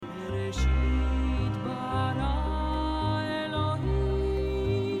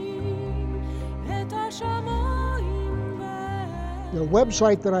The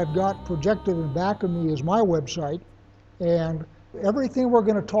website that I've got projected in back of me is my website, and everything we're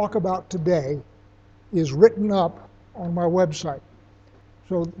going to talk about today is written up on my website.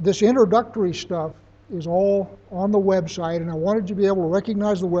 So this introductory stuff is all on the website, and I wanted you to be able to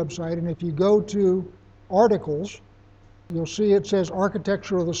recognize the website. And if you go to articles, you'll see it says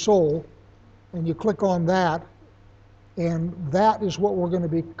Architecture of the Soul, and you click on that, and that is what we're going to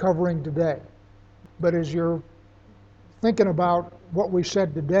be covering today. But as you're thinking about what we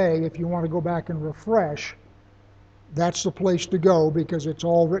said today, if you want to go back and refresh, that's the place to go because it's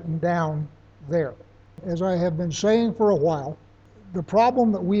all written down there. As I have been saying for a while, the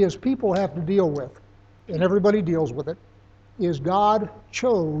problem that we as people have to deal with, and everybody deals with it, is God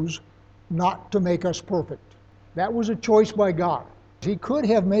chose not to make us perfect. That was a choice by God. He could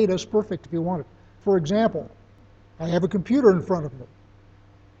have made us perfect if he wanted. For example, I have a computer in front of me.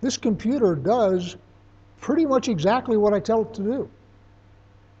 This computer does pretty much exactly what I tell it to do.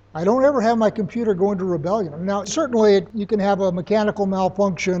 I don't ever have my computer go into rebellion. Now, certainly you can have a mechanical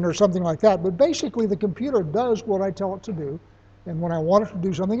malfunction or something like that, but basically the computer does what I tell it to do, and when I want it to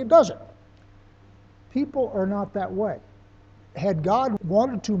do something, it does it. People are not that way. Had God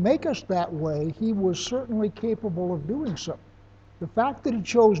wanted to make us that way, he was certainly capable of doing so. The fact that he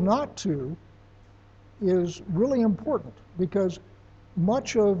chose not to is really important because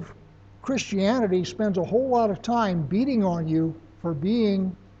much of Christianity spends a whole lot of time beating on you for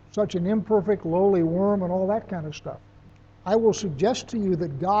being such an imperfect, lowly worm and all that kind of stuff. I will suggest to you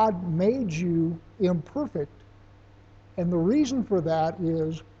that God made you imperfect, and the reason for that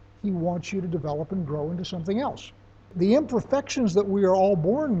is he wants you to develop and grow into something else. The imperfections that we are all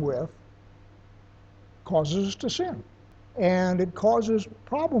born with causes us to sin, and it causes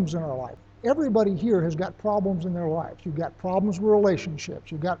problems in our life. Everybody here has got problems in their lives. You've got problems with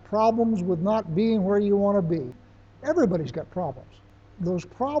relationships. You've got problems with not being where you want to be. Everybody's got problems. Those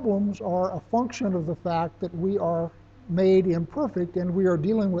problems are a function of the fact that we are made imperfect and we are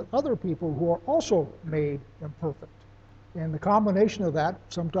dealing with other people who are also made imperfect. And the combination of that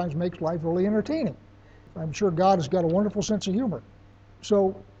sometimes makes life really entertaining. I'm sure God has got a wonderful sense of humor.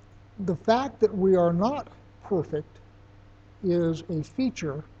 So the fact that we are not perfect is a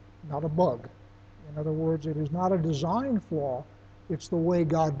feature, not a bug. In other words, it is not a design flaw, it's the way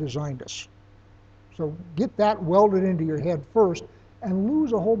God designed us. So get that welded into your head first and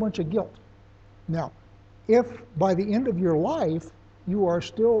lose a whole bunch of guilt. Now, if by the end of your life you are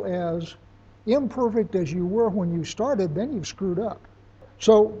still as imperfect as you were when you started, then you've screwed up.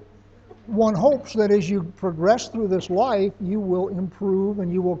 So one hopes that as you progress through this life, you will improve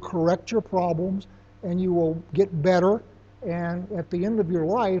and you will correct your problems and you will get better. And at the end of your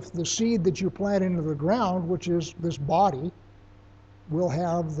life, the seed that you plant into the ground, which is this body, will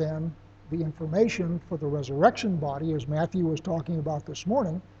have then the information for the resurrection body, as Matthew was talking about this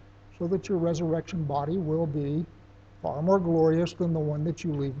morning, so that your resurrection body will be far more glorious than the one that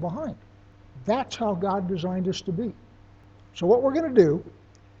you leave behind. That's how God designed us to be. So what we're going to do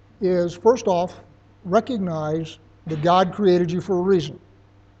is, first off, recognize that God created you for a reason.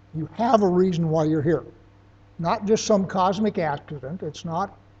 You have a reason why you're here. Not just some cosmic accident. It's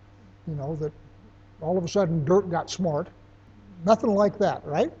not, that all of a sudden dirt got smart. Nothing like that,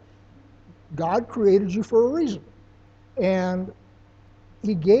 right? God created you for a reason. And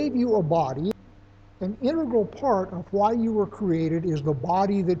he gave you a body. An integral part of why you were created is the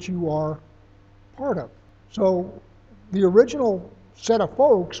body that you are part of. So the original set of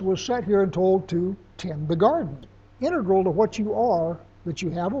folks was set here and told to tend the garden. Integral to what you are, that you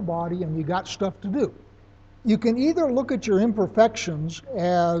have a body and you got stuff to do. You can either look at your imperfections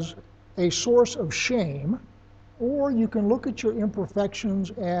as a source of shame, or you can look at your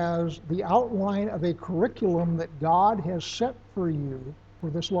imperfections as the outline of a curriculum that God has set for you for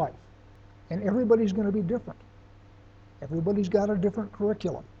this life. And everybody's going to be different. Everybody's got a different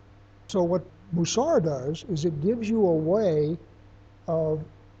curriculum. So what Mussar does is it gives you a way of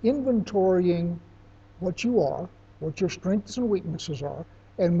inventorying what you are, what your strengths and weaknesses are,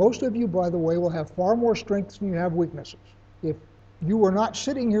 and most of you, by the way, will have far more strengths than you have weaknesses. If you were not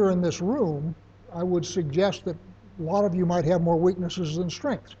sitting here in this room, I would suggest that a lot of you might have more weaknesses than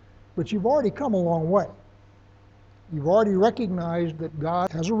strengths, but you've already come a long way. You've already recognized that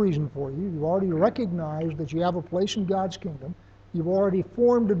God has a reason for you. You've already recognized that you have a place in God's kingdom. You've already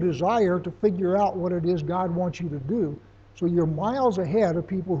formed a desire to figure out what it is God wants you to do. So you're miles ahead of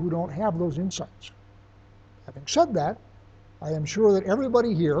people who don't have those insights. Having said that, I am sure that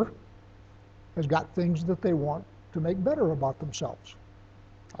everybody here has got things that they want to make better about themselves.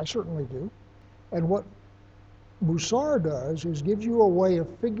 I certainly do. And what Mussar does is gives you a way of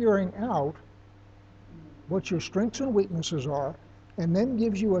figuring out what your strengths and weaknesses are and then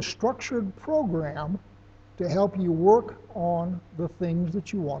gives you a structured program to help you work on the things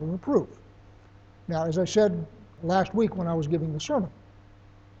that you want to improve. Now, as I said last week when I was giving the sermon,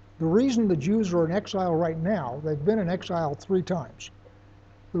 the reason the Jews are in exile right now, they've been in exile 3 times.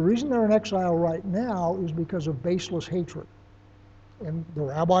 The reason they're in exile right now is because of baseless hatred. And the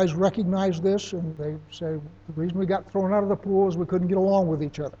rabbis recognize this, and they say the reason we got thrown out of the pool is we couldn't get along with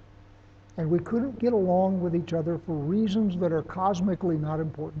each other. And we couldn't get along with each other for reasons that are cosmically not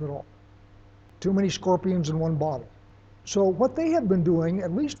important at all. Too many scorpions in one bottle. So what they have been doing,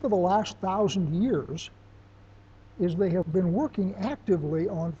 at least for the last 1,000 years, is they have been working actively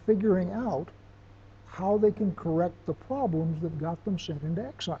on figuring out how they can correct the problems that got them sent into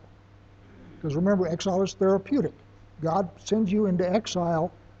exile. Because remember, exile is therapeutic. God sends you into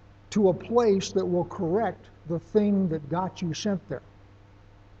exile to a place that will correct the thing that got you sent there.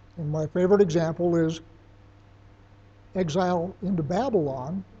 And my favorite example is exile into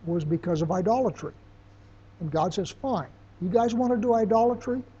Babylon was because of idolatry. And God says, fine, you guys want to do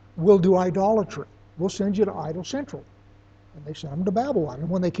idolatry? We'll do idolatry. We'll send you to Idol Central. And they sent them to Babylon. And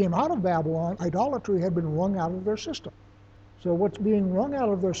when they came out of Babylon, idolatry had been wrung out of their system. So what's being wrung out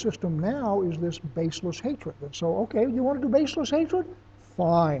of their system now is this baseless hatred. And so, okay, you want to do baseless hatred?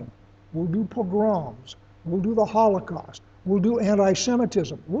 Fine. We'll do pogroms. We'll do the Holocaust. We'll do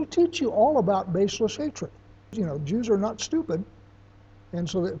anti-Semitism. We'll teach you all about baseless hatred. You know, Jews are not stupid. And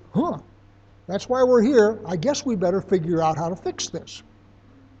so, that's why we're here. I guess we better figure out how to fix this.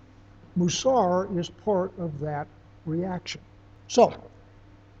 Mussar is part of that reaction. So,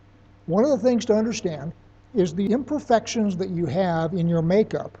 one of the things to understand is the imperfections that you have in your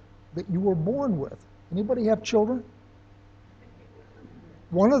makeup that you were born with. Anybody have children?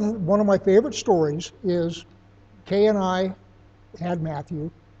 One of my favorite stories is Kay and I had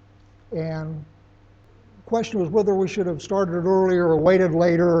Matthew, and the question was whether we should have started earlier or waited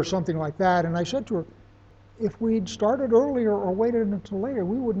later or something like that. And I said to her, if we'd started earlier or waited until later,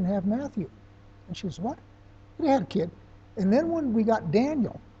 we wouldn't have Matthew. And she says, what? We had a kid. And then when we got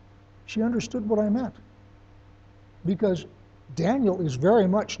Daniel, she understood what I meant. Because Daniel is very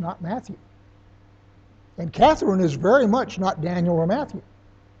much not Matthew. And Catherine is very much not Daniel or Matthew.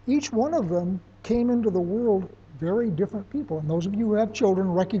 Each one of them came into the world very different people. And those of you who have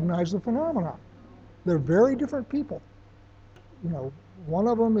children recognize the phenomenon. They're very different people. You know, one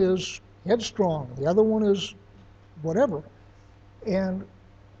of them is headstrong, the other one is whatever. And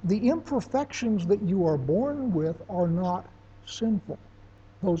the imperfections that you are born with are not sinful.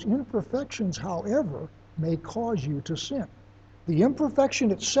 Those imperfections, however, may cause you to sin. The imperfection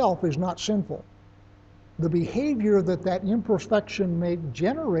itself is not sinful. The behavior that that imperfection may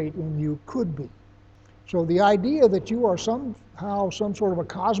generate in you could be. So the idea that you are somehow some sort of a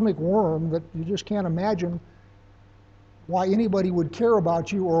cosmic worm that you just can't imagine why anybody would care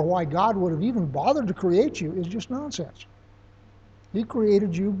about you or why God would have even bothered to create you is just nonsense. He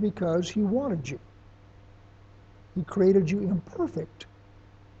created you because he wanted you. He created you imperfect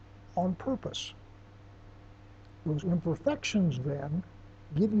on purpose. Those imperfections then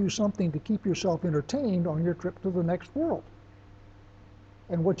give you something to keep yourself entertained on your trip to the next world.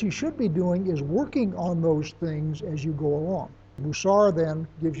 And what you should be doing is working on those things as you go along. Mussar then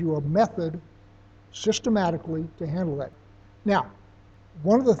gives you a method systematically to handle that. Now,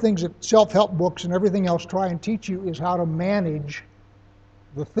 one of the things that self-help books and everything else try and teach you is how to manage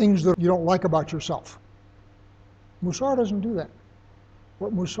the things that you don't like about yourself. Mussar doesn't do that.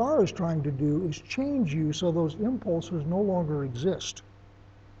 What Mussar is trying to do is change you so those impulses no longer exist.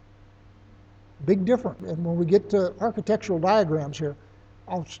 Big difference. And when we get to architectural diagrams here,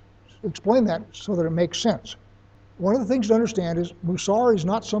 I'll explain that so that it makes sense. One of the things to understand is Mussar is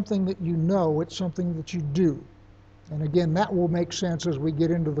not something that you know, it's something that you do. And again, that will make sense as we get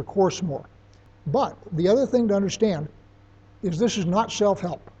into the course more. But the other thing to understand is this is not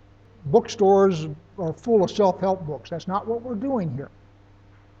self-help. Bookstores are full of self-help books. That's not what we're doing here.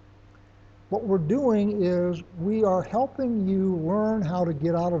 What we're doing is we are helping you learn how to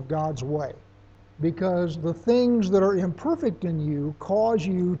get out of God's way. Because the things that are imperfect in you cause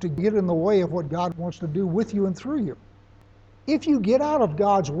you to get in the way of what God wants to do with you and through you. If you get out of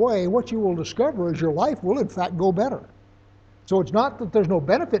God's way, what you will discover is your life will in fact go better. So it's not that there's no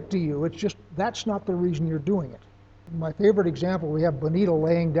benefit to you, it's just that's not the reason you're doing it. My favorite example, we have Bonita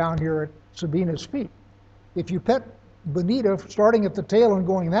laying down here at Sabina's feet. If you pet Bonita starting at the tail and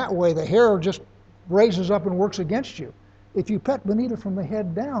going that way, the hair just raises up and works against you. If you pet Bonita from the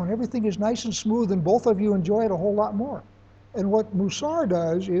head down, everything is nice and smooth and both of you enjoy it a whole lot more. And what Mussar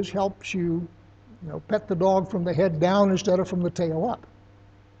does is helps you, pet the dog from the head down instead of from the tail up.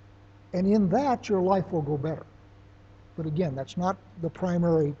 And in that, your life will go better. But again, that's not the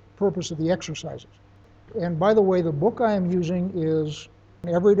primary purpose of the exercises. And by the way, the book I am using is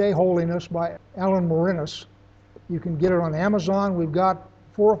Everyday Holiness by Alan Morinus. You can get it on Amazon. We've got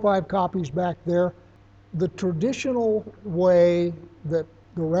 4 or 5 copies back there. The traditional way that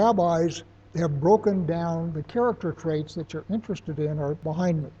the rabbis have broken down the character traits that you're interested in are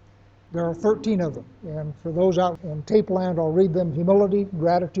behind me. There are 13 of them. And for those out in tape land, I'll read them: humility,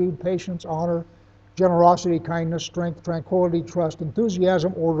 gratitude, patience, honor, generosity, kindness, strength, tranquility, trust,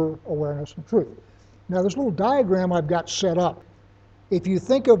 enthusiasm, order, awareness, and truth. Now, this little diagram I've got set up, if you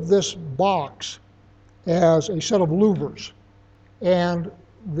think of this box as a set of louvers, and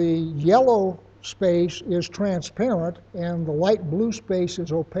the yellow space is transparent and the light blue space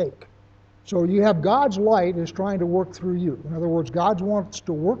is opaque. So you have God's light is trying to work through you. In other words, God wants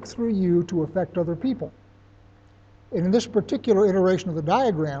to work through you to affect other people. And in this particular iteration of the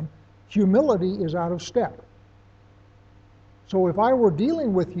diagram, humility is out of step. So if I were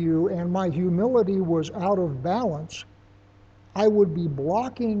dealing with you and my humility was out of balance, I would be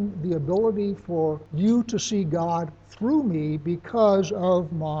blocking the ability for you to see God through me because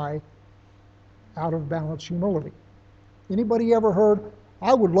of my out of balance humility. Anybody ever heard,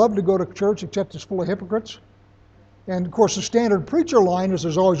 I would love to go to church except it's full of hypocrites? And of course the standard preacher line is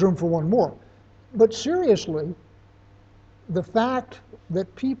there's always room for one more. But seriously, the fact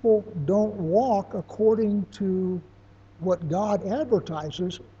that people don't walk according to what God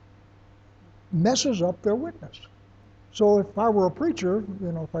advertises messes up their witness. So if I were a preacher,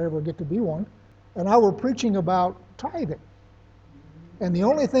 if I ever get to be one, and I were preaching about tithing, and the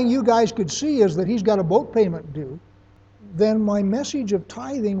only thing you guys could see is that he's got a boat payment due, then my message of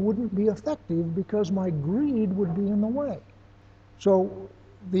tithing wouldn't be effective because my greed would be in the way. So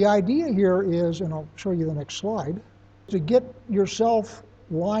the idea here is, and I'll show you the next slide, to get yourself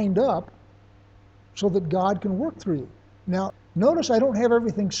lined up so that God can work through you. Now, notice I don't have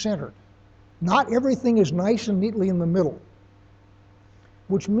everything centered. Not everything is nice and neatly in the middle,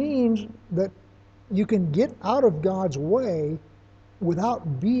 which means that you can get out of God's way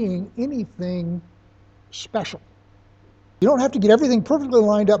without being anything special. You don't have to get everything perfectly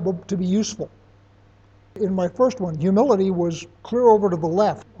lined up to be useful. In my first one, humility was clear over to the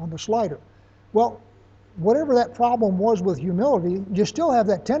left on the slider. Well, whatever that problem was with humility, you still have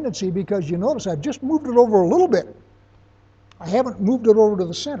that tendency because you notice I've just moved it over a little bit. I haven't moved it over to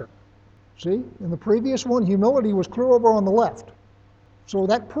the center. See, in the previous one, humility was clear over on the left. So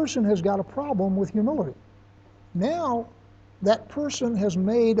that person has got a problem with humility. Now, that person has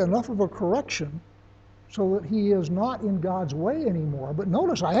made enough of a correction so that he is not in God's way anymore. But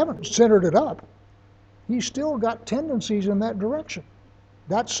notice, I haven't centered it up. He's still got tendencies in that direction.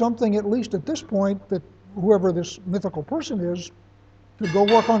 That's something, at least at this point, that whoever this mythical person is, to go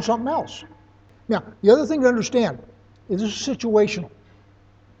work on something else. Now, the other thing to understand is this is situational.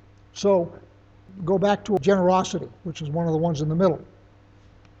 So, go back to generosity, which is one of the ones in the middle.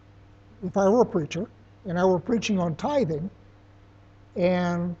 If I were a preacher, and I were preaching on tithing,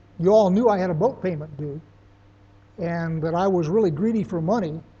 and you all knew I had a boat payment due, and that I was really greedy for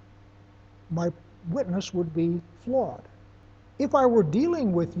money, my witness would be flawed. If I were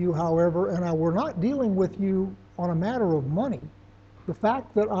dealing with you, however, and I were not dealing with you on a matter of money, the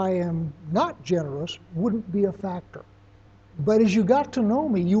fact that I am not generous wouldn't be a factor. But as you got to know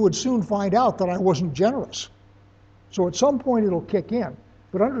me, you would soon find out that I wasn't generous. So at some point it'll kick in.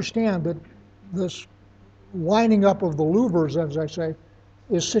 But understand that this lining up of the louvers, as I say,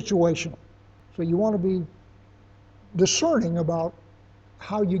 is situational. So you want to be discerning about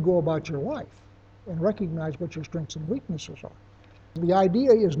how you go about your life and recognize what your strengths and weaknesses are. The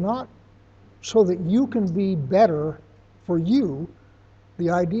idea is not so that you can be better for you. The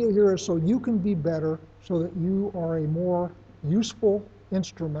idea here is so you can be better so that you are a more useful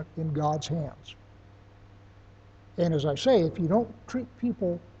instrument in God's hands. And as I say, if you don't treat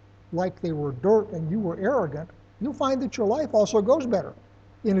people like they were dirt and you were arrogant, you'll find that your life also goes better,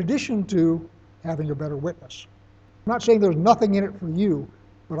 in addition to having a better witness. I'm not saying there's nothing in it for you,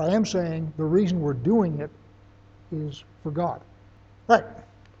 but I am saying the reason we're doing it is for God. Right.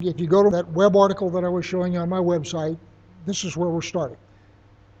 If you go to that web article that I was showing you on my website, this is where we're starting.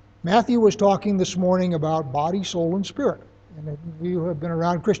 Matthew was talking this morning about body, soul, and spirit. And if you have been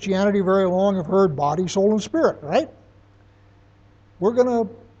around Christianity very long, have heard body, soul, and spirit, right? We're going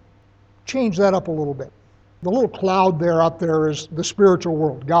to change that up a little bit. The little cloud there up there is the spiritual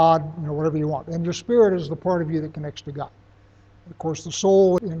world, God, whatever you want. And your spirit is the part of you that connects to God. Of course, the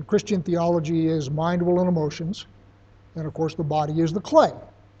soul in Christian theology is mind, will, and emotions. And of course, the body is the clay,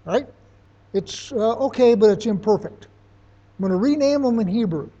 right? It's okay, but it's imperfect. I'm going to rename them in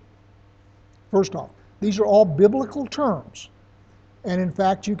Hebrew. First off, These are all biblical terms. And in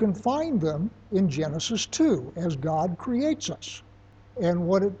fact, you can find them in Genesis 2 as God creates us. And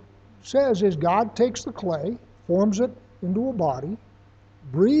what it says is God takes the clay, forms it into a body,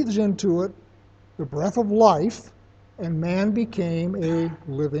 breathes into it the breath of life, and man became a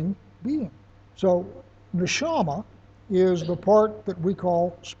living being. So neshama is the part that we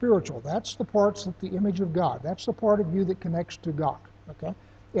call spiritual. That's the parts that the image of God. That's the part of you that connects to God. Okay?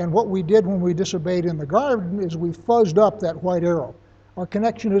 And what we did when we disobeyed in the garden is we fuzzed up that white arrow. Our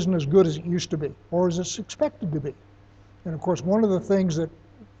connection isn't as good as it used to be, or as it's expected to be. And of course, one of the things that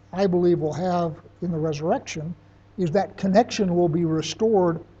I believe we'll have in the resurrection is that connection will be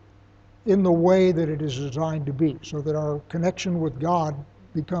restored in the way that it is designed to be, so that our connection with God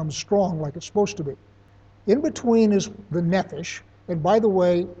becomes strong like it's supposed to be. In between is the nephesh, and by the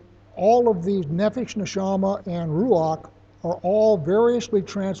way, all of these nephesh, neshama, and ruach are all variously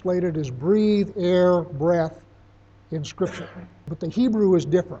translated as breathe, air, breath in Scripture. But the Hebrew is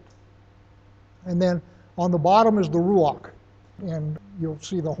different. And then on the bottom is the ruach, and you'll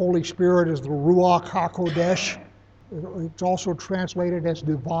see the Holy Spirit is the ruach hakodesh. It's also translated as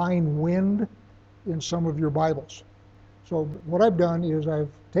divine wind in some of your Bibles. So what I've done is I've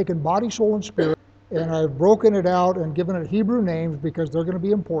taken body, soul, and spirit, and I've broken it out and given it Hebrew names because they're going to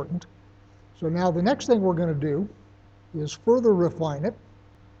be important. So now the next thing we're going to do is further refine it.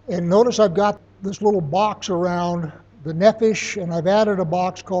 And notice I've got this little box around the nephesh, and I've added a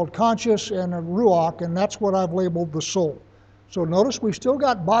box called conscious and a ruach, and that's what I've labeled the soul. So notice we've still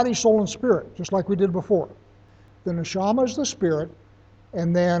got body, soul, and spirit, just like we did before. The neshama is the spirit,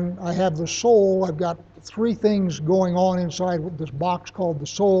 and then I have the soul. I've got three things going on inside this box called the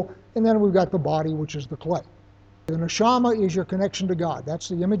soul, and then we've got the body, which is the clay. The neshama is your connection to God. That's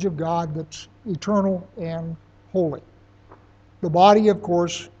the image of God that's eternal and holy. The body, of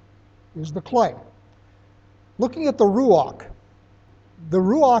course, is the clay. Looking at the ruach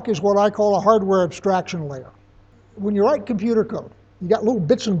is what I call a hardware abstraction layer. When you write computer code, you got little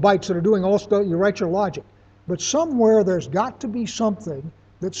bits and bytes that are doing all stuff, you write your logic. But somewhere there's got to be something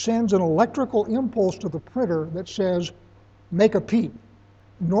that sends an electrical impulse to the printer that says, make a P.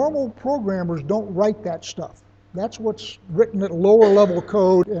 Normal programmers don't write that stuff. That's what's written at lower level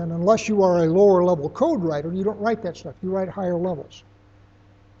code, and unless you are a lower level code writer, you don't write that stuff. You write higher levels.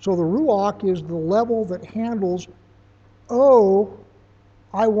 So the ruach is the level that handles, oh,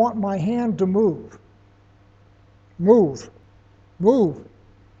 I want my hand to move. Move. Move.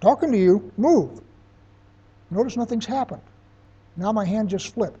 Talking to you, move. Notice nothing's happened. Now my hand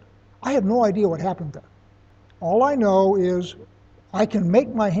just flipped. I have no idea what happened there. All I know is I can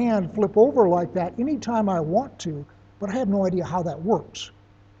make my hand flip over like that anytime I want to, but I have no idea how that works.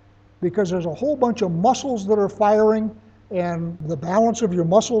 Because there's a whole bunch of muscles that are firing, and the balance of your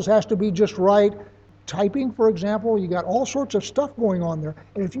muscles has to be just right. Typing, for example, you got all sorts of stuff going on there,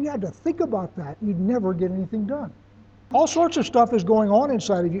 and if you had to think about that, you'd never get anything done. All sorts of stuff is going on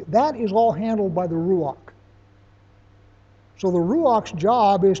inside of you. That is all handled by the ruach. So the ruach's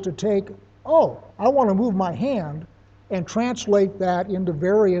job is to take, oh, I want to move my hand, and translate that into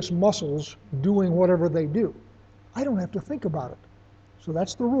various muscles doing whatever they do. I don't have to think about it. So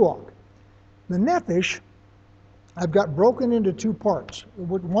that's the ruach. The nephesh, I've got broken into two parts,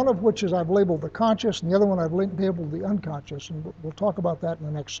 one of which is I've labeled the conscious, and the other one I've labeled the unconscious, and we'll talk about that in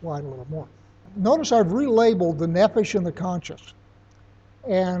the next slide a little more. Notice I've relabeled the nephesh and the conscious.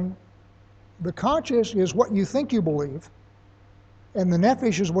 And the conscious is what you think you believe, and the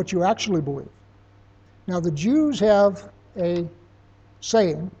nephesh is what you actually believe. Now the Jews have a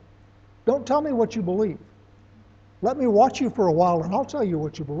saying, don't tell me what you believe. Let me watch you for a while and I'll tell you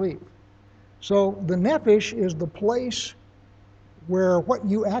what you believe. So the nephesh is the place where what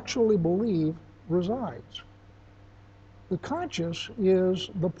you actually believe resides. The conscious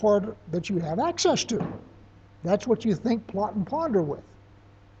is the part that you have access to. That's what you think, plot, and ponder with.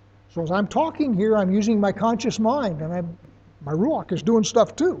 So as I'm talking here, I'm using my conscious mind, and my ruach is doing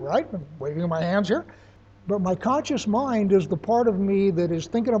stuff too, right? I'm waving my hands here. But my conscious mind is the part of me that is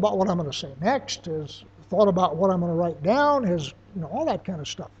thinking about what I'm going to say next, has thought about what I'm going to write down, has, all that kind of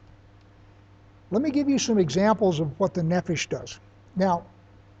stuff. Let me give you some examples of what the nephesh does. Now,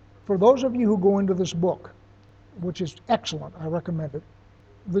 for those of you who go into this book, which is excellent, I recommend it,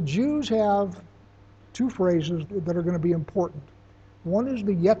 the Jews have two phrases that are going to be important. One is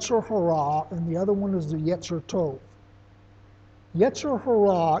the Yetzer Hara, and the other one is the Yetzer Tov. Yetzer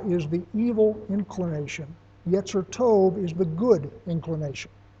Hara is the evil inclination. Yetzer Tov is the good inclination.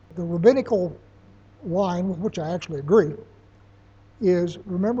 The rabbinical line, with which I actually agree, is,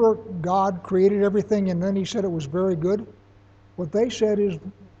 remember God created everything and then he said it was very good? What they said is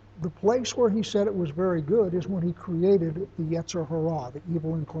The place where he said it was very good is when he created the Yetzer Hara, the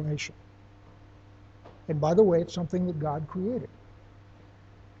evil inclination. And by the way, it's something that God created.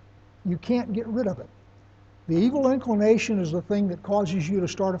 You can't get rid of it. The evil inclination is the thing that causes you to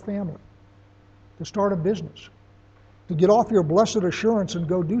start a family, to start a business, to get off your blessed assurance and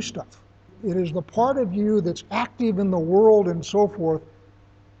go do stuff. It is the part of you that's active in the world and so forth,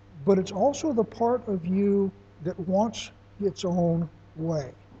 but it's also the part of you that wants its own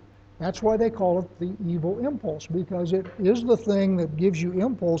way. That's why they call it the evil impulse, because it is the thing that gives you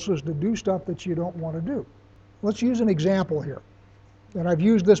impulses to do stuff that you don't want to do. Let's use an example here. And I've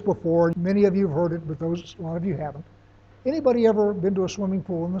used this before. Many of you have heard it, but a lot of you haven't. Anybody ever been to a swimming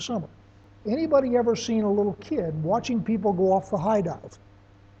pool in the summer? Anybody ever seen a little kid watching people go off the high dive?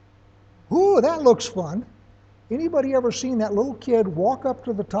 Ooh, that looks fun. Anybody ever seen that little kid walk up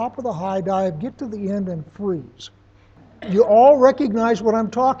to the top of the high dive, get to the end, and freeze? You all recognize what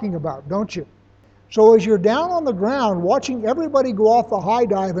I'm talking about, don't you? So as you're down on the ground watching everybody go off the high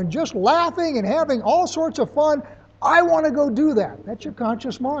dive and just laughing and having all sorts of fun, I want to go do that. That's your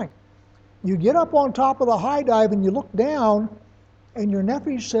conscious mind. You get up on top of the high dive and you look down and your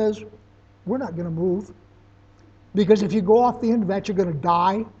nephew says, we're not going to move. Because if you go off the end of that, you're going to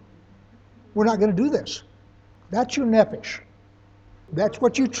die. We're not going to do this. That's your nephesh. That's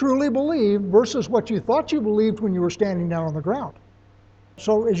what you truly believe versus what you thought you believed when you were standing down on the ground.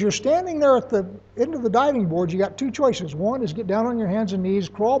 So as you're standing there at the end of the diving board, you got two choices. One is get down on your hands and knees,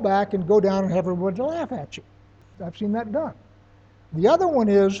 crawl back, and go down and have everybody laugh at you. I've seen that done. The other one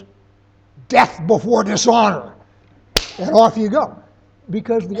is death before dishonor, and off you go.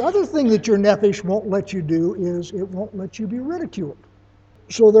 Because the other thing that your nephesh won't let you do is it won't let you be ridiculed.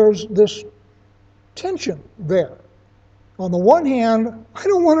 So there's this tension there. On the one hand, I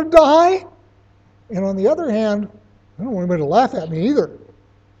don't want to die. And on the other hand, I don't want anybody to laugh at me either.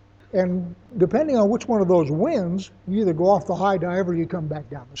 And depending on which one of those wins, you either go off the high dive or you come back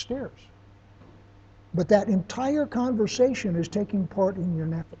down the stairs. But that entire conversation is taking part in your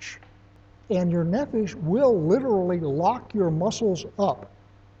nephesh. And your nephesh will literally lock your muscles up,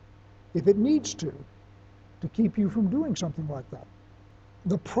 if it needs to keep you from doing something like that.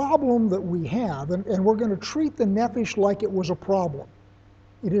 The problem that we have, and we're going to treat the nephesh like it was a problem.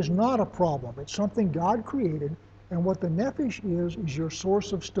 It is not a problem. It's something God created, and what the nephesh is your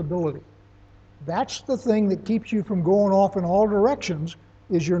source of stability. That's the thing that keeps you from going off in all directions,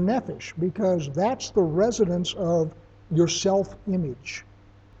 is your nephesh, because that's the residence of your self-image.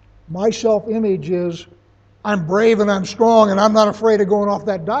 My self-image is, I'm brave and I'm strong and I'm not afraid of going off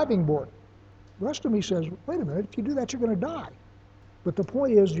that diving board. The rest of me says, wait a minute, if you do that, you're going to die. But the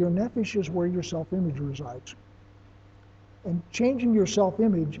point is, your nephesh is where your self-image resides. And changing your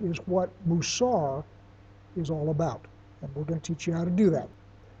self-image is what Mussar is all about. And we're going to teach you how to do that.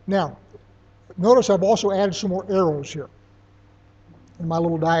 Now, notice I've also added some more arrows here in my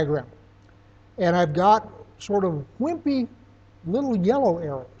little diagram. And I've got sort of wimpy little yellow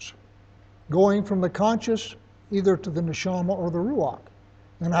arrows going from the conscious either to the neshama or the ruach.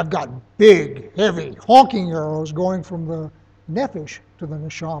 And I've got big, heavy, honking arrows going from the nephesh to the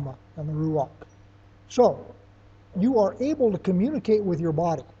neshama and the ruach. So, you are able to communicate with your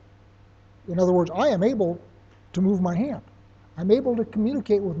body. In other words, I am able to move my hand. I'm able to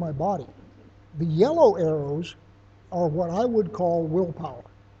communicate with my body. The yellow arrows are what I would call willpower.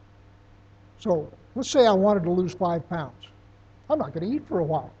 So, let's say I wanted to lose 5 pounds. I'm not going to eat for a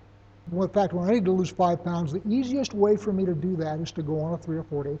while. In fact, when I need to lose 5 pounds, the easiest way for me to do that is to go on a 3 or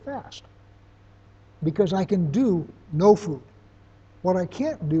 4 day fast. Because I can do no food. What I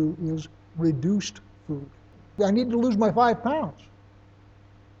can't do is reduced food. I need to lose my 5 pounds.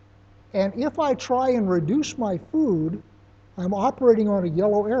 And if I try and reduce my food, I'm operating on a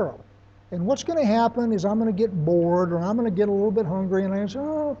yellow arrow. And what's going to happen is I'm going to get bored, or I'm going to get a little bit hungry, and I say,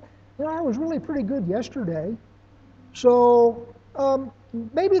 oh, you know, I was really pretty good yesterday. So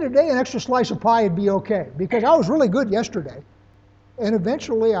maybe today an extra slice of pie would be okay, because I was really good yesterday. And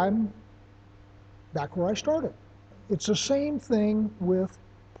eventually I'm back where I started. It's the same thing with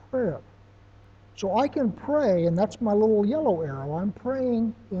prayer. So I can pray, and that's my little yellow arrow. I'm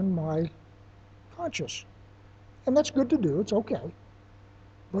praying in my conscious. And that's good to do, it's okay.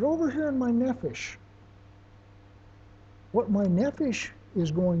 But over here in my nephesh, what my nephesh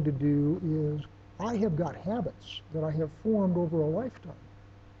is going to do is, I have got habits that I have formed over a lifetime.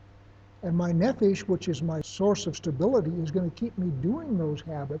 And my nephesh, which is my source of stability, is going to keep me doing those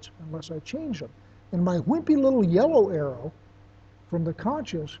habits unless I change them. And my wimpy little yellow arrow from the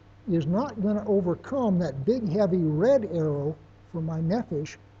conscious is not going to overcome that big heavy red arrow from my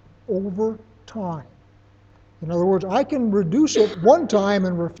nephesh over time. In other words, I can reduce it one time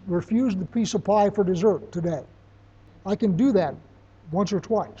and refuse the piece of pie for dessert today. I can do that once or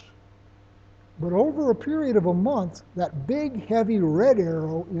twice. But over a period of a month, that big, heavy red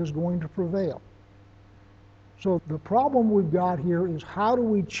arrow is going to prevail. So the problem we've got here is how do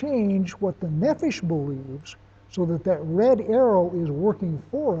we change what the nephesh believes so that that red arrow is working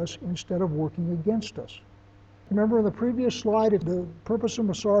for us instead of working against us. Remember in the previous slide, the purpose of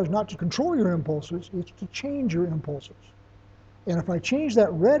Mussar is not to control your impulses, it's to change your impulses. And if I change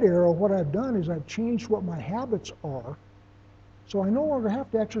that red arrow, what I've done is I've changed what my habits are, so I no longer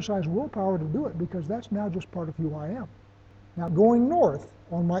have to exercise willpower to do it because that's now just part of who I am. Now going north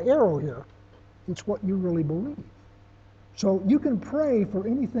on my arrow here, it's what you really believe. So you can pray for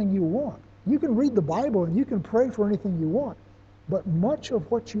anything you want. You can read the Bible and you can pray for anything you want, but much of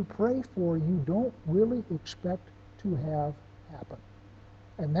what you pray for you don't really expect to have happen.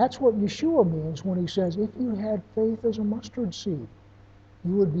 And that's what Yeshua means when he says, if you had faith as a mustard seed,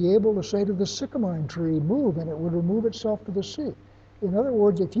 you would be able to say to the sycamore tree, move, and it would remove itself to the sea. In other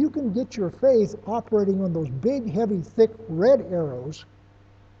words, if you can get your faith operating on those big, heavy, thick red arrows,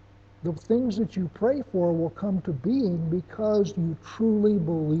 the things that you pray for will come to being because you truly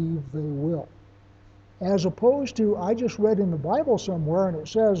believe they will. As opposed to, I just read in the Bible somewhere and it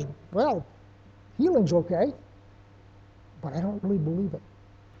says, well, healing's okay, but I don't really believe it.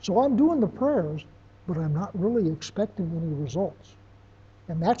 So I'm doing the prayers, but I'm not really expecting any results.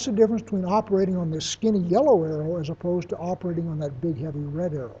 And that's the difference between operating on this skinny yellow arrow as opposed to operating on that big heavy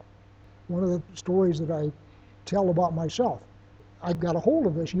red arrow. One of the stories that I tell about myself, I got a hold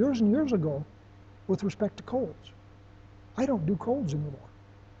of this years and years ago with respect to colds. I don't do colds anymore.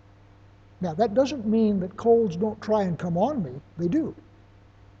 Now that doesn't mean that colds don't try and come on me, they do.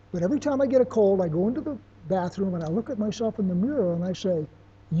 But every time I get a cold, I go into the bathroom and I look at myself in the mirror and I say,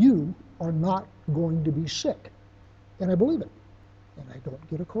 you are not going to be sick. And I believe it. And I don't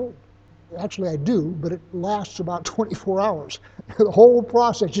get a cold. Actually, I do, but it lasts about 24 hours. The whole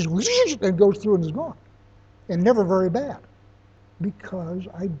process just and goes through and is gone. And never very bad. Because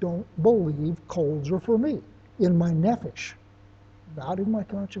I don't believe colds are for me. In my nephesh, not in my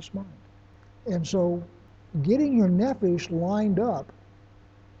conscious mind. And so getting your nephesh lined up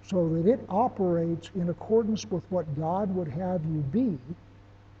so that it operates in accordance with what God would have you be,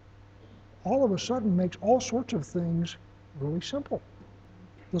 all of a sudden makes all sorts of things really simple.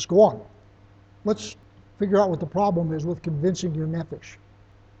 Let's go on. Let's figure out what the problem is with convincing your nephesh.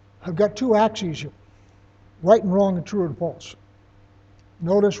 I've got two axes here, right and wrong and true and false.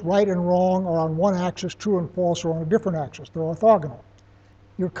 Notice right and wrong are on one axis, true and false are on a different axis. They're orthogonal.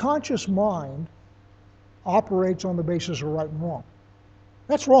 Your conscious mind operates on the basis of right and wrong.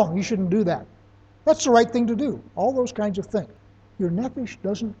 That's wrong. You shouldn't do that. That's the right thing to do. All those kinds of things. Your nephesh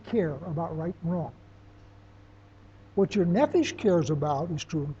doesn't care about right and wrong. What your nephesh cares about is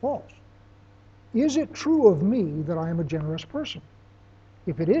true and false. Is it true of me that I am a generous person?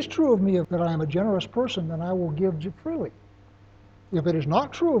 If it is true of me that I am a generous person, then I will give freely. If it is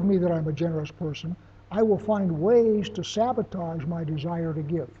not true of me that I'm a generous person, I will find ways to sabotage my desire to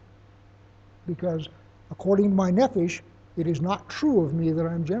give. Because according to my nephesh, it is not true of me that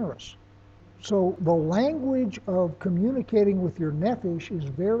I'm generous. So the language of communicating with your nephesh is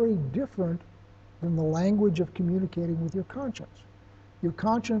very different than the language of communicating with your conscience. Your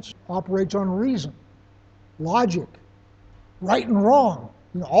conscience operates on reason, logic, right and wrong,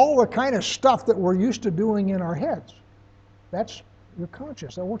 all the kind of stuff that we're used to doing in our heads. That's your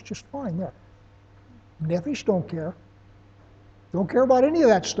conscience. That works just fine there. Nephesh don't care. Don't care about any of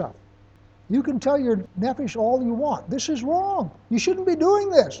that stuff. You can tell your nephesh all you want. This is wrong. You shouldn't be doing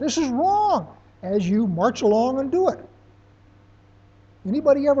this. This is wrong. As you march along and do it.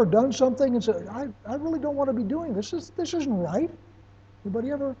 Anybody ever done something and said, I really don't want to be doing this. This isn't right?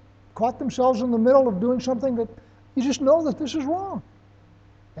 Anybody ever caught themselves in the middle of doing something that you just know that this is wrong?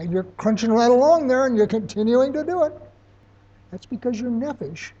 And you're crunching right along there and you're continuing to do it. That's because your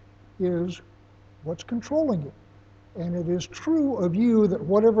nephesh is what's controlling you. And it is true of you that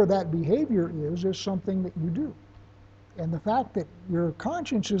whatever that behavior is something that you do. And the fact that your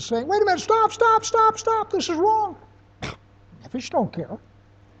conscience is saying, wait a minute, stop, this is wrong. Nephesh don't care.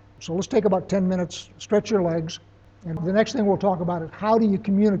 So let's take about 10 minutes, stretch your legs, and the next thing we'll talk about is how do you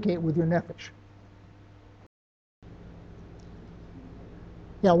communicate with your nephesh.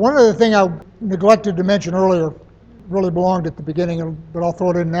 Yeah, one other thing I neglected to mention earlier, really belonged at the beginning, but I'll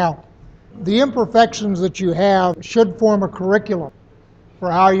throw it in now. The imperfections that you have should form a curriculum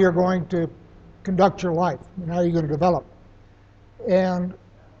for how you're going to conduct your life and how you're going to develop. And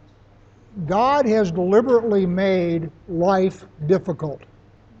God has deliberately made life difficult.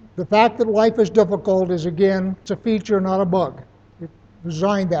 The fact that life is difficult is, again, it's a feature, not a bug. It's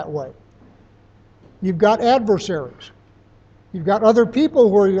designed that way. You've got adversaries. You've got other people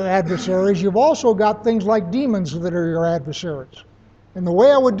who are your adversaries. You've also got things like demons that are your adversaries. And the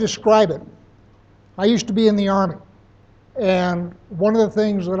way I would describe it, I used to be in the Army. And one of the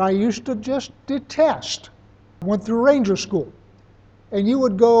things that I used to just detest, I went through Ranger School. And you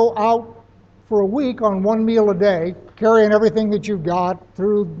would go out for a week on one meal a day, carrying everything that you've got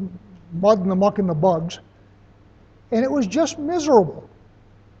through mud and the muck and the bugs. And it was just miserable.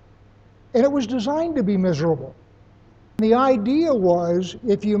 And it was designed to be miserable. The idea was,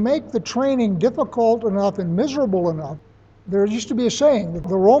 if you make the training difficult enough and miserable enough, there used to be a saying that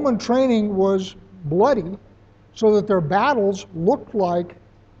the Roman training was bloody so that their battles looked like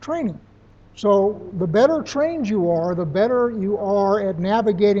training. So the better trained you are, the better you are at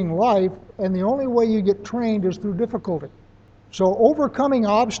navigating life, and the only way you get trained is through difficulty. So overcoming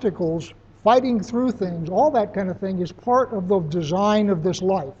obstacles, fighting through things, all that kind of thing is part of the design of this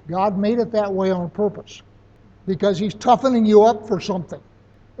life. God made it that way on purpose because he's toughening you up for something.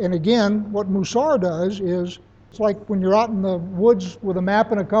 And again, what Mussar does is, it's like when you're out in the woods with a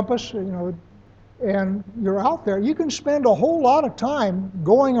map and a compass, and you're out there, you can spend a whole lot of time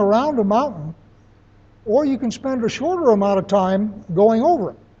going around a mountain, or you can spend a shorter amount of time going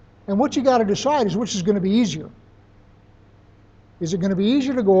over it. And what you got to decide is which is going to be easier. Is it going to be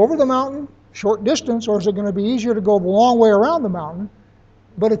easier to go over the mountain, short distance, or is it going to be easier to go the long way around the mountain?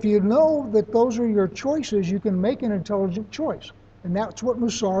 But if you know that those are your choices, you can make an intelligent choice. And that's what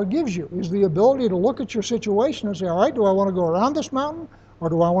Mussar gives you, is the ability to look at your situation and say, all right, do I want to go around this mountain, or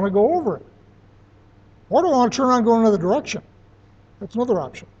do I want to go over it? Or do I want to turn around and go another direction? That's another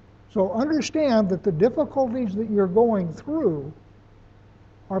option. So understand that the difficulties that you're going through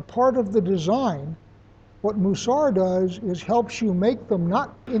are part of the design. What Mussar does is helps you make them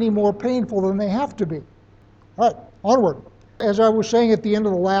not any more painful than they have to be. All right, onward. As I was saying at the end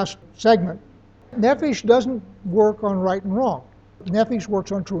of the last segment, Nephesh doesn't work on right and wrong. Nephesh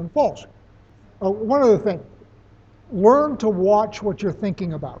works on true and false. One other thing, learn to watch what you're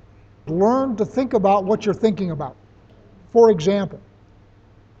thinking about. Learn to think about what you're thinking about. For example,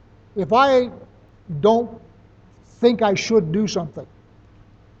 if I don't think I should do something,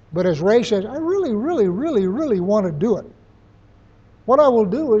 but as Ray says, I really want to do it, what I will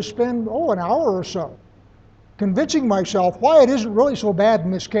do is spend, an hour or so convincing myself why it isn't really so bad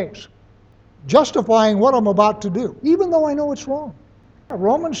in this case, justifying what I'm about to do, even though I know it's wrong.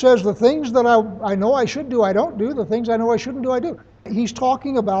 Romans says the things that I know I should do, I don't do. The things I know I shouldn't do, I do. He's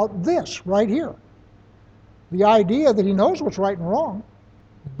talking about this right here. The idea that he knows what's right and wrong,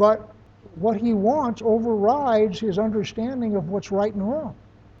 but what he wants overrides his understanding of what's right and wrong.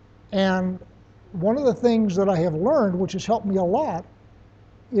 And one of the things that I have learned, which has helped me a lot,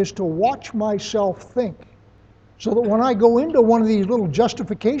 is to watch myself think. So that when I go into one of these little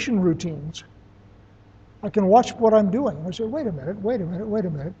justification routines, I can watch what I'm doing. I say, wait a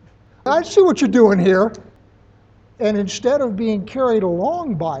minute. I see what you're doing here. And instead of being carried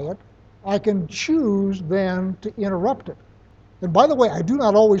along by it, I can choose then to interrupt it. And by the way, I do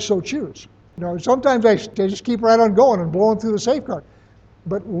not always so choose. Sometimes I just keep right on going and blowing through the safeguard.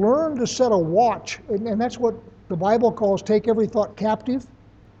 But learn to set a watch, and that's what the Bible calls take every thought captive.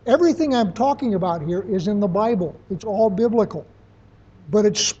 Everything I'm talking about here is in the Bible. It's all biblical. But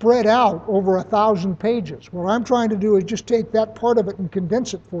it's spread out over 1,000 pages. What I'm trying to do is just take that part of it and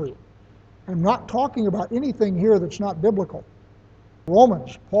condense it for you. I'm not talking about anything here that's not biblical.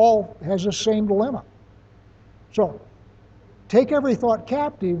 Romans, Paul has the same dilemma. So, take every thought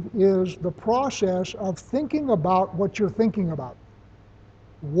captive is the process of thinking about what you're thinking about.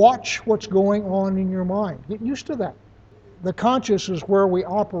 Watch what's going on in your mind. Get used to that. The conscious is where we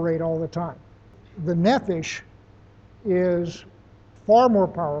operate all the time. The nephesh is far more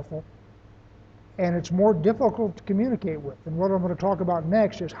powerful, and it's more difficult to communicate with. And what I'm going to talk about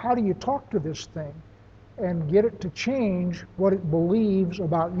next is how do you talk to this thing and get it to change what it believes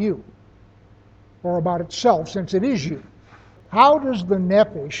about you or about itself, since it is you. How does the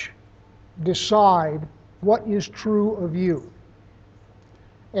nephesh decide what is true of you?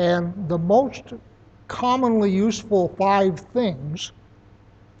 And the most commonly useful 5 things,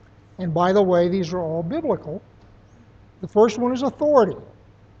 and by the way, these are all biblical. The first one is authority.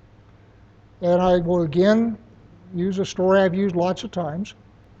 And I will again use a story I've used lots of times.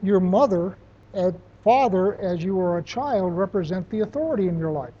 Your mother and father, as you were a child, represent the authority in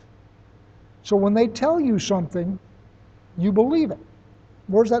your life. So when they tell you something, you believe it.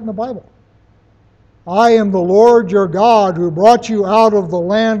 Where's that in the Bible? I am the Lord your God who brought you out of the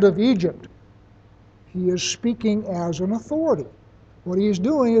land of Egypt. He is speaking as an authority. What he is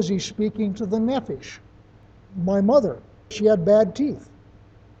doing is he's speaking to the nephesh. My mother, she had bad teeth.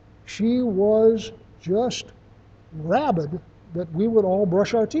 She was just rabid that we would all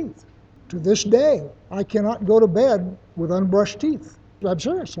brush our teeth. To this day, I cannot go to bed with unbrushed teeth. I'm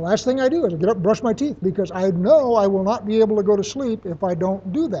serious. The last thing I do is I get up and brush my teeth because I know I will not be able to go to sleep if I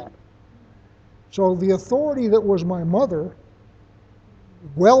don't do that. So the authority that was my mother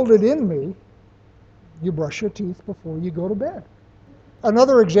welded in me, you brush your teeth before you go to bed.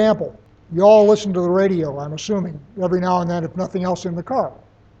 Another example, you all listen to the radio, I'm assuming, every now and then, if nothing else, in the car.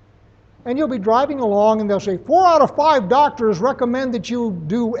 And you'll be driving along and they'll say, 4 out of 5 doctors recommend that you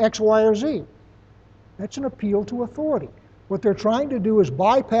do X, Y, or Z. That's an appeal to authority. What they're trying to do is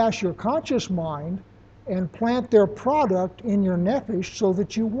bypass your conscious mind and plant their product in your nephesh so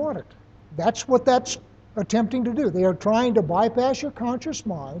that you want it. That's what that's attempting to do. They are trying to bypass your conscious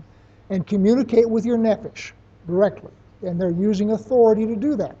mind and communicate with your nephesh directly. And they're using authority to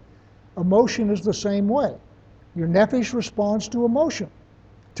do that. Emotion is the same way. Your nephesh responds to emotion.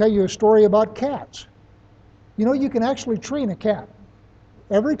 I'll tell you a story about cats. You know, you can actually train a cat.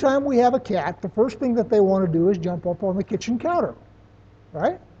 Every time we have a cat, the first thing that they want to do is jump up on the kitchen counter,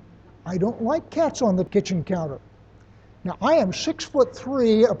 right? I don't like cats on the kitchen counter. Now, I am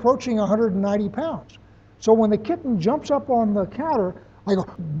 6'3", approaching 190 pounds. So when the kitten jumps up on the counter, I go,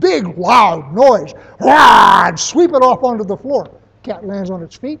 big, loud noise, rah, and sweep it off onto the floor. Cat lands on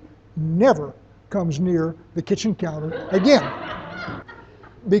its feet, never comes near the kitchen counter again.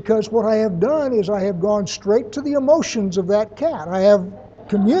 Because what I have done is I have gone straight to the emotions of that cat. I have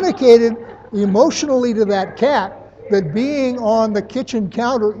communicated emotionally to that cat that being on the kitchen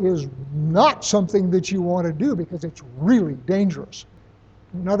counter is not something that you want to do because it's really dangerous.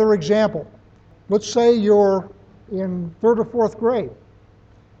 Another example, let's say you're in 3rd or 4th grade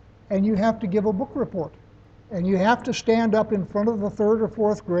and you have to give a book report. And you have to stand up in front of the 3rd or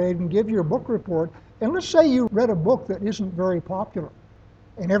 4th grade and give your book report. And let's say you read a book that isn't very popular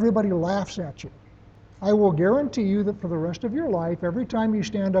and everybody laughs at you. I will guarantee you that for the rest of your life, every time you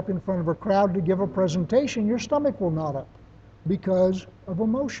stand up in front of a crowd to give a presentation, your stomach will knot up because of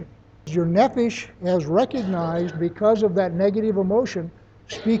emotion. Your nephesh has recognized, because of that negative emotion,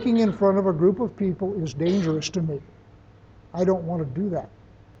 speaking in front of a group of people is dangerous to me. I don't want to do that.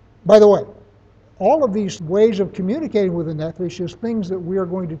 By the way, all of these ways of communicating with the nephesh is things that we are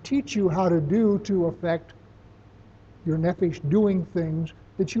going to teach you how to do to affect your nephesh doing things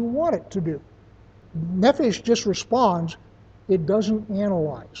that you want it to do. Nephesh just responds, it doesn't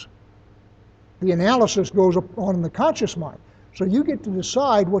analyze. The analysis goes on in the conscious mind. So you get to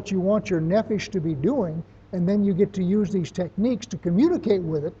decide what you want your nephesh to be doing, and then you get to use these techniques to communicate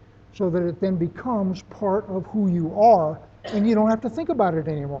with it so that it then becomes part of who you are, and you don't have to think about it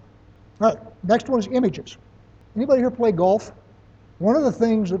anymore. All right, next one is images. Anybody here play golf? One of the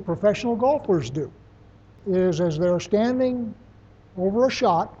things that professional golfers do is as they're standing over a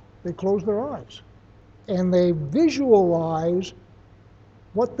shot, they close their eyes and they visualize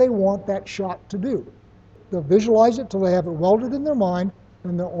what they want that shot to do. They'll visualize it till they have it welded in their mind,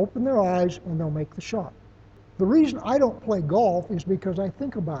 and they'll open their eyes and they'll make the shot. The reason I don't play golf is because I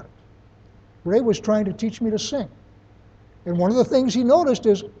think about it. Ray was trying to teach me to sing. And one of the things he noticed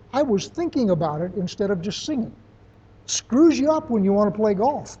is I was thinking about it instead of just singing. Screws you up when you want to play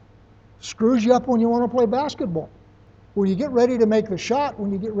golf. Screws you up when you want to play basketball. When you get ready to make the shot,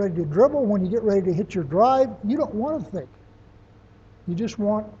 when you get ready to dribble, when you get ready to hit your drive, you don't want to think. You just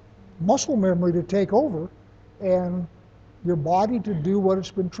want muscle memory to take over and your body to do what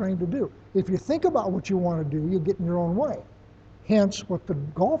it's been trained to do. If you think about what you want to do, you get in your own way. Hence, what the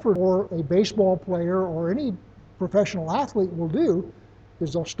golfer or a baseball player or any professional athlete will do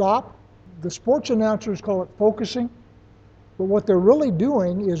is they'll stop. The sports announcers call it focusing, but what they're really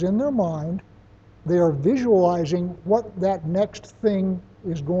doing is in their mind, they are visualizing what that next thing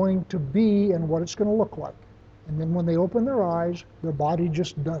is going to be and what it's going to look like. And then when they open their eyes, their body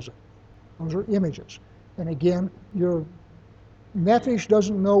just does it. Those are images. And again, your nephesh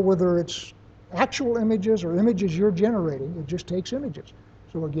doesn't know whether it's actual images or images you're generating. It just takes images.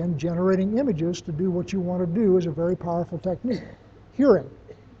 So again, generating images to do what you want to do is a very powerful technique. Hearing.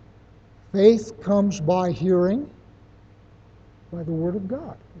 Faith comes by hearing, by the Word of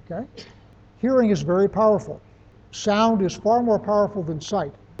God, okay? Hearing is very powerful. Sound is far more powerful than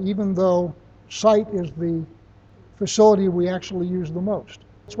sight, even though sight is the facility we actually use the most.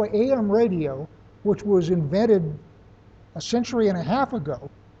 That's why AM radio, which was invented a century and a half ago,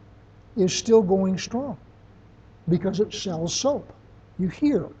 is still going strong because it sells soap. You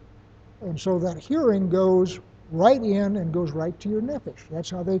hear. And so that hearing goes right in and goes right to your nephesh. That's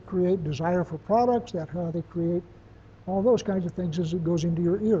how they create desire for products. That's how they create all those kinds of things as it goes into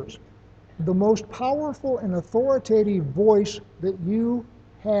your ears. The most powerful and authoritative voice that you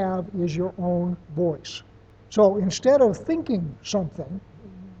have is your own voice. So instead of thinking something,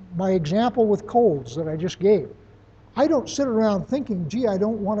 my example with colds that I just gave, I don't sit around thinking, gee, I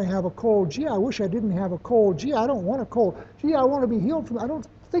don't want to have a cold. Gee, I wish I didn't have a cold. Gee, I don't want a cold. Gee, I want to be healed from. I don't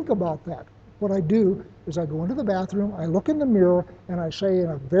think about that. What I do is I go into the bathroom, I look in the mirror, and I say in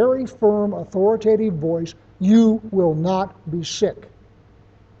a very firm, authoritative voice, you will not be sick.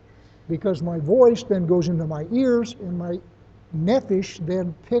 Because my voice then goes into my ears, and my nephesh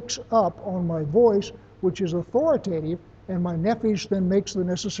then picks up on my voice, which is authoritative, and my nephesh then makes the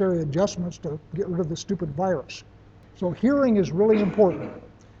necessary adjustments to get rid of the stupid virus. So hearing is really important.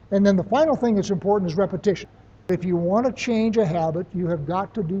 And then the final thing that's important is repetition. If you want to change a habit, you have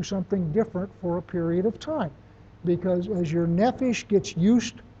got to do something different for a period of time. Because as your nephesh gets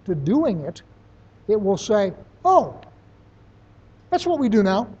used to doing it, it will say, oh, that's what we do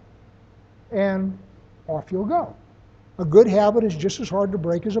now. And off you'll go. A good habit is just as hard to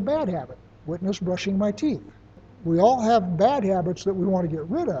break as a bad habit. Witness brushing my teeth. We all have bad habits that we want to get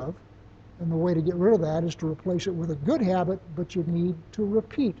rid of, and the way to get rid of that is to replace it with a good habit, but you need to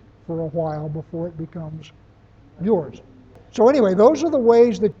repeat for a while before it becomes yours. So anyway, those are the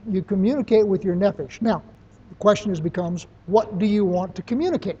ways that you communicate with your nephesh. Now, the question becomes, what do you want to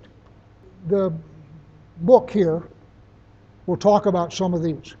communicate? The book here will talk about some of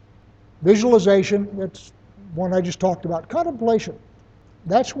these. Visualization, that's one I just talked about. Contemplation,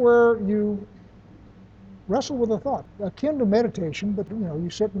 that's where you wrestle with a thought, akin to meditation, but you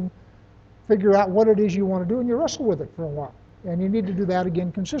sit and figure out what it is you want to do, and you wrestle with it for a while. And you need to do that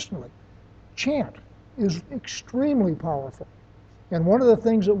again consistently. Chant is extremely powerful. And one of the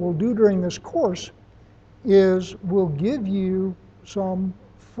things that we'll do during this course is we'll give you some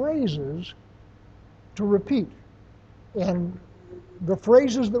phrases to repeat. And the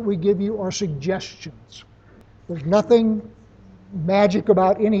phrases that we give you are suggestions. There's nothing magic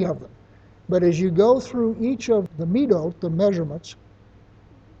about any of them. But as you go through each of the midot, the measurements,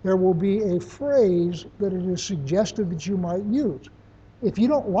 there will be a phrase that it is suggested that you might use. If you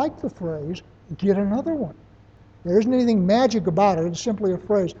don't like the phrase, get another one. There isn't anything magic about it, it's simply a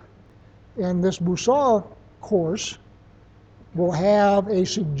phrase. And this Mussar course will have a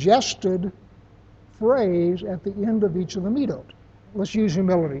suggested phrase at the end of each of the midot. Let's use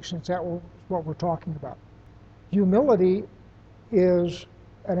humility, since that's what we're talking about. Humility is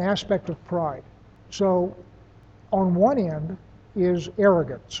an aspect of pride. So on one end is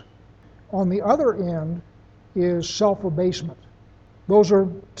arrogance. On the other end is self-abasement. Those are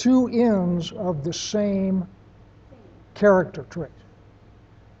two ends of the same character trait.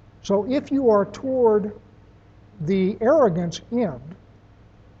 So if you are toward the arrogance end,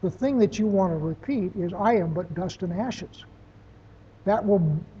 the thing that you want to repeat is, I am but dust and ashes. That will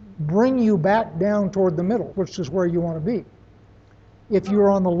bring you back down toward the middle, which is where you want to be. If you're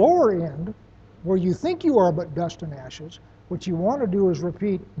on the lower end, where you think you are but dust and ashes, what you want to do is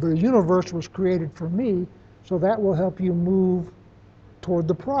repeat, the universe was created for me, so that will help you move toward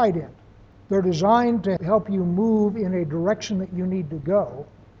the pride end. They're designed to help you move in a direction that you need to go,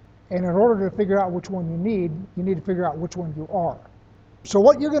 and in order to figure out which one you need to figure out which one you are. So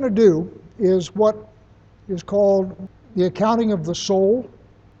what you're going to do is what is called the accounting of the soul,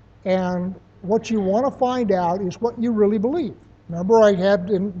 and what you want to find out is what you really believe. Remember, I had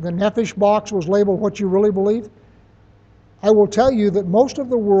in the nephesh box was labeled what you really believe? I will tell you that most of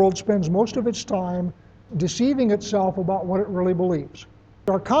the world spends most of its time deceiving itself about what it really believes.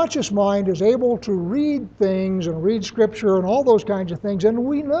 Our conscious mind is able to read things and read scripture and all those kinds of things, and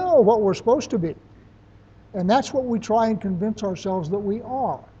we know what we're supposed to be. And that's what we try and convince ourselves that we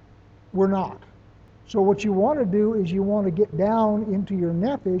are. We're not. So what you want to do is you want to get down into your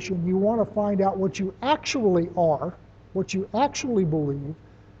nephesh, and you want to find out what you actually are, what you actually believe,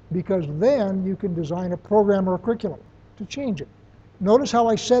 because then you can design a program or a curriculum to change it. Notice how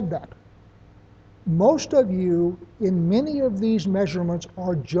I said that. Most of you in many of these measurements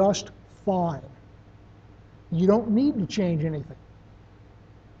are just fine. You don't need to change anything.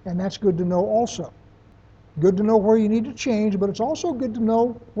 And that's good to know also. Good to know where you need to change, but it's also good to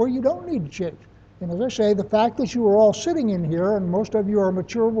know where you don't need to change. And as I say, the fact that you are all sitting in here, and most of you are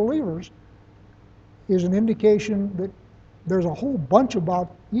mature believers, is an indication that there's a whole bunch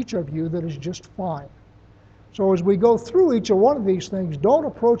about each of you that is just fine. So as we go through each of one of these things, don't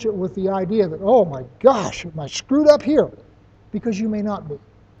approach it with the idea that, oh my gosh, am I screwed up here? Because you may not be.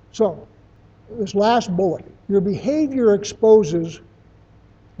 So, this last bullet, your behavior exposes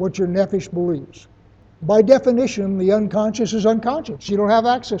what your nephesh believes. By definition, the unconscious is unconscious. You don't have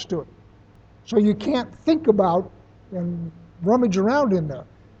access to it. So you can't think about and rummage around in there.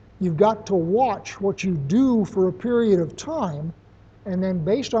 You've got to watch what you do for a period of time, and then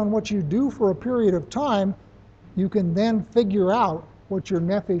based on what you do for a period of time, you can then figure out what your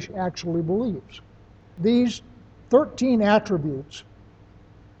nephesh actually believes. These 13 attributes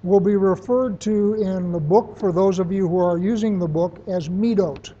will be referred to in the book, for those of you who are using the book, as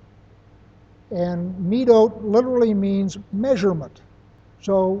midot. And midot literally means measurement.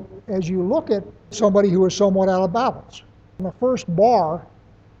 So as you look at somebody who is somewhat out of balance, in the first bar,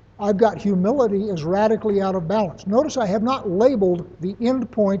 I've got humility as radically out of balance. Notice I have not labeled the end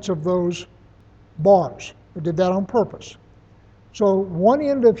points of those bars. I did that on purpose. So one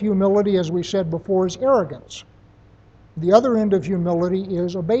end of humility, as we said before, is arrogance. The other end of humility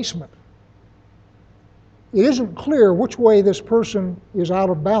is abasement. It isn't clear which way this person is out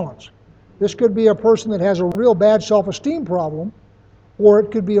of balance. This could be a person that has a real bad self-esteem problem, or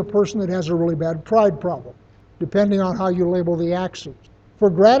it could be a person that has a really bad pride problem, depending on how you label the axes. For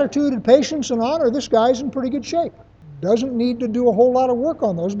gratitude and patience and honor, this guy's in pretty good shape. Doesn't need to do a whole lot of work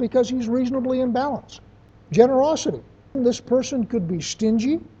on those because he's reasonably in balance. Generosity. This person could be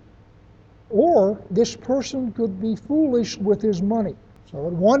stingy, or this person could be foolish with his money. So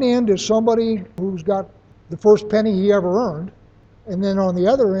at one end is somebody who's got the first penny he ever earned, and then on the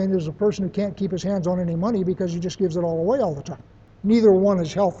other end is a person who can't keep his hands on any money because he just gives it all away all the time. Neither one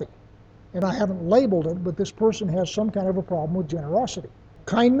is healthy. And I haven't labeled it, but this person has some kind of a problem with generosity.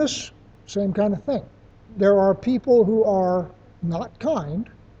 Kindness, same kind of thing. There are people who are not kind,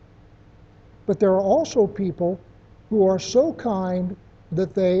 but there are also people who are so kind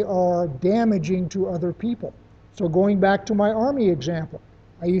that they are damaging to other people. So going back to my Army example,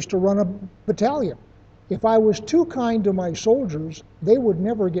 I used to run a battalion. If I was too kind to my soldiers, they would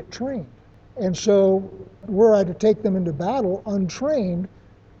never get trained. And so were I to take them into battle untrained,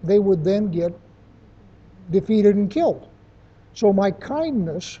 they would then get defeated and killed. So my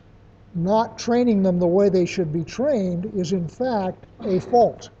kindness, not training them the way they should be trained, is in fact a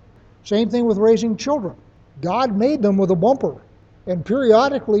fault. Same thing with raising children. God made them with a bumper, and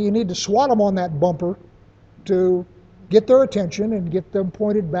periodically you need to swat them on that bumper to get their attention and get them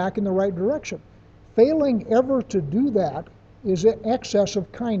pointed back in the right direction. Failing ever to do that is an excess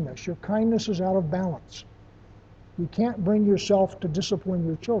of kindness. Your kindness is out of balance. You can't bring yourself to discipline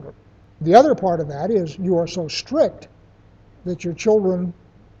your children. The other part of that is you are so strict that your children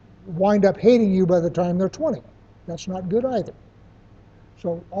wind up hating you by the time they're 20. That's not good either.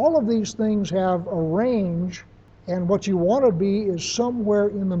 So all of these things have a range, and what you want to be is somewhere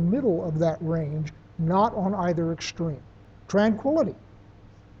in the middle of that range, not on either extreme. Tranquility.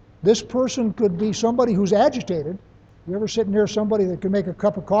 This person could be somebody who's agitated. You ever sit near somebody that can make a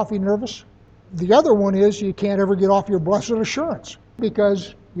cup of coffee nervous? The other one is you can't ever get off your blessed assurance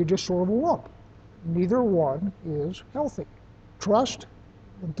because you're just sort of a lump. Neither one is healthy. Trust,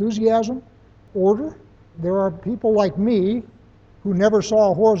 enthusiasm, order. There are people like me who never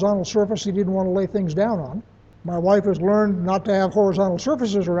saw a horizontal surface he didn't want to lay things down on. My wife has learned not to have horizontal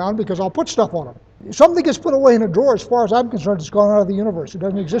surfaces around because I'll put stuff on them. If something gets put away in a drawer, as far as I'm concerned, it's gone out of the universe. It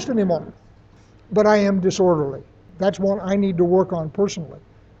doesn't exist anymore. But I am disorderly. That's one I need to work on personally.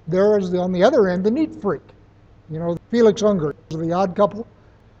 There is, on the other end, the neat freak. You know, Felix Unger, the odd couple.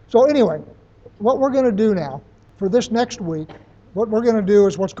 So anyway, what we're going to do now, for this next week, what we're going to do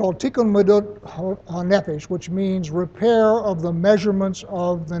is what's called tikkun midot hanefesh, which means repair of the measurements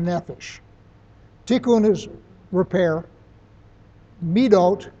of the nephesh. Tikkun is repair.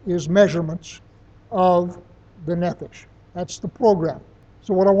 Midot is measurements of the nephesh. That's the program.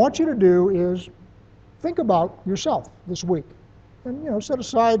 So what I want you to do is think about yourself this week. And, set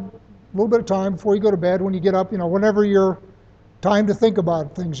aside a little bit of time before you go to bed, when you get up, whenever your time to think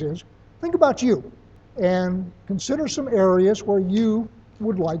about things is, think about you and consider some areas where you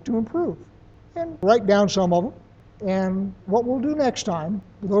would like to improve. And write down some of them. And what we'll do next time,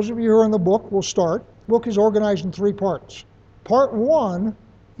 for those of you who are in the book, we'll start. The book is organized in 3 parts. Part 1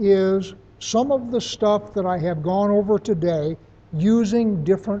 is some of the stuff that I have gone over today using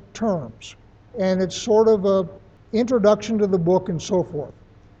different terms. And it's sort of a introduction to the book and so forth.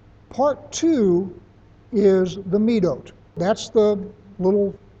 Part 2 is the midot. That's the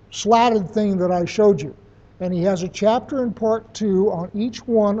little slatted thing that I showed you. And he has a chapter in part 2 on each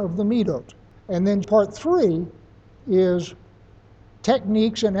one of the midot. And then part 3 is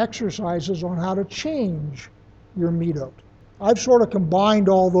techniques and exercises on how to change your midot. I've sort of combined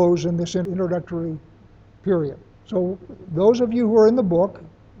all those in this introductory period. So those of you who are in the book,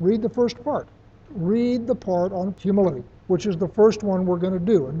 read the first part. Read the part on humility, which is the first one we're going to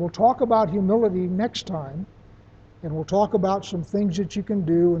do. And we'll talk about humility next time, and we'll talk about some things that you can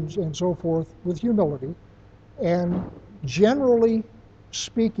do and so forth with humility. And generally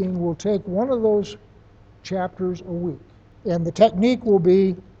speaking, we'll take one of those chapters a week. And the technique will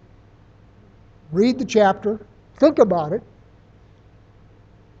be read the chapter, think about it.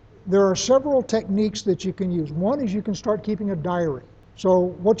 There are several techniques that you can use. One is you can start keeping a diary.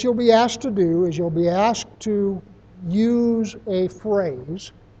 So what you'll be asked to do is you'll be asked to use a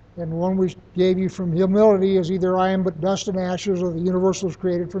phrase, and one we gave you from humility is either I am but dust and ashes or the universe was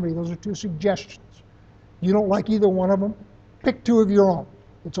created for me. Those are two suggestions. You don't like either one of them, pick two of your own.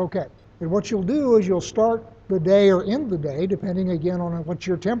 It's okay. And what you'll do is you'll start the day or end the day, depending again on what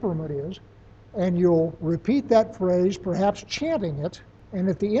your temperament is, and you'll repeat that phrase, perhaps chanting it, and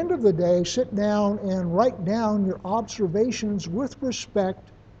at the end of the day, sit down and write down your observations with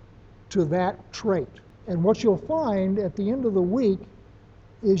respect to that trait. And what you'll find at the end of the week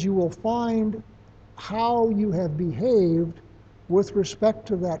is you will find how you have behaved with respect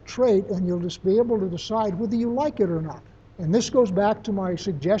to that trait, and you'll just be able to decide whether you like it or not. And this goes back to my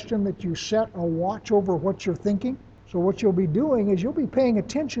suggestion that you set a watch over what you're thinking. So what you'll be doing is you'll be paying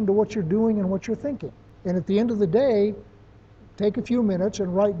attention to what you're doing and what you're thinking. And at the end of the day, take a few minutes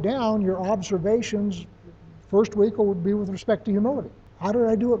and write down your observations. First week would be with respect to humility. How did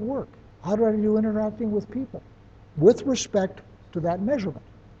I do at work? How did I do interacting with people? With respect to that measurement.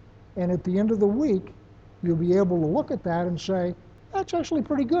 And at the end of the week, you'll be able to look at that and say, that's actually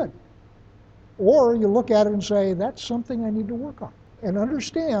pretty good. Or you look at it and say, that's something I need to work on. And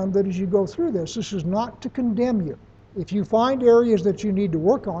understand that as you go through this is not to condemn you. If you find areas that you need to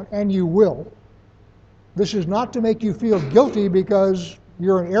work on, and you will, this is not to make you feel guilty because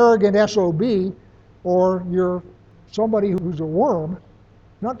you're an arrogant SOB or you're somebody who's a worm.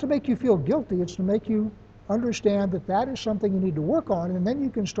 Not to make you feel guilty, it's to make you understand that that is something you need to work on, and then you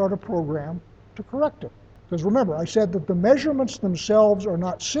can start a program to correct it. Because remember, I said that the measurements themselves are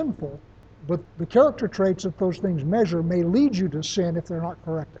not sinful, but the character traits that those things measure may lead you to sin if they're not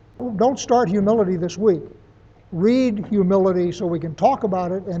corrected. Don't start humility this week. Read humility so we can talk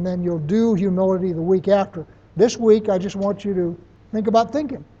about it, and then you'll do humility the week after. This week, I just want you to think about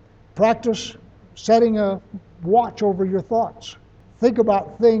thinking. Practice setting a watch over your thoughts. Think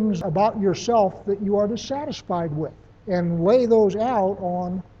about things about yourself that you are dissatisfied with, and lay those out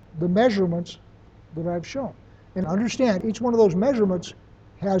on the measurements that I've shown. And understand, each one of those measurements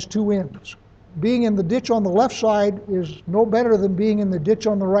has two ends. Being in the ditch on the left side is no better than being in the ditch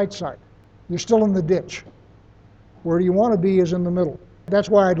on the right side. You're still in the ditch. Where you want to be is in the middle. That's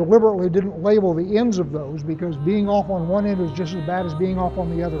why I deliberately didn't label the ends of those, because being off on one end is just as bad as being off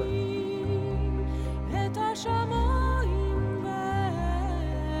on the other end.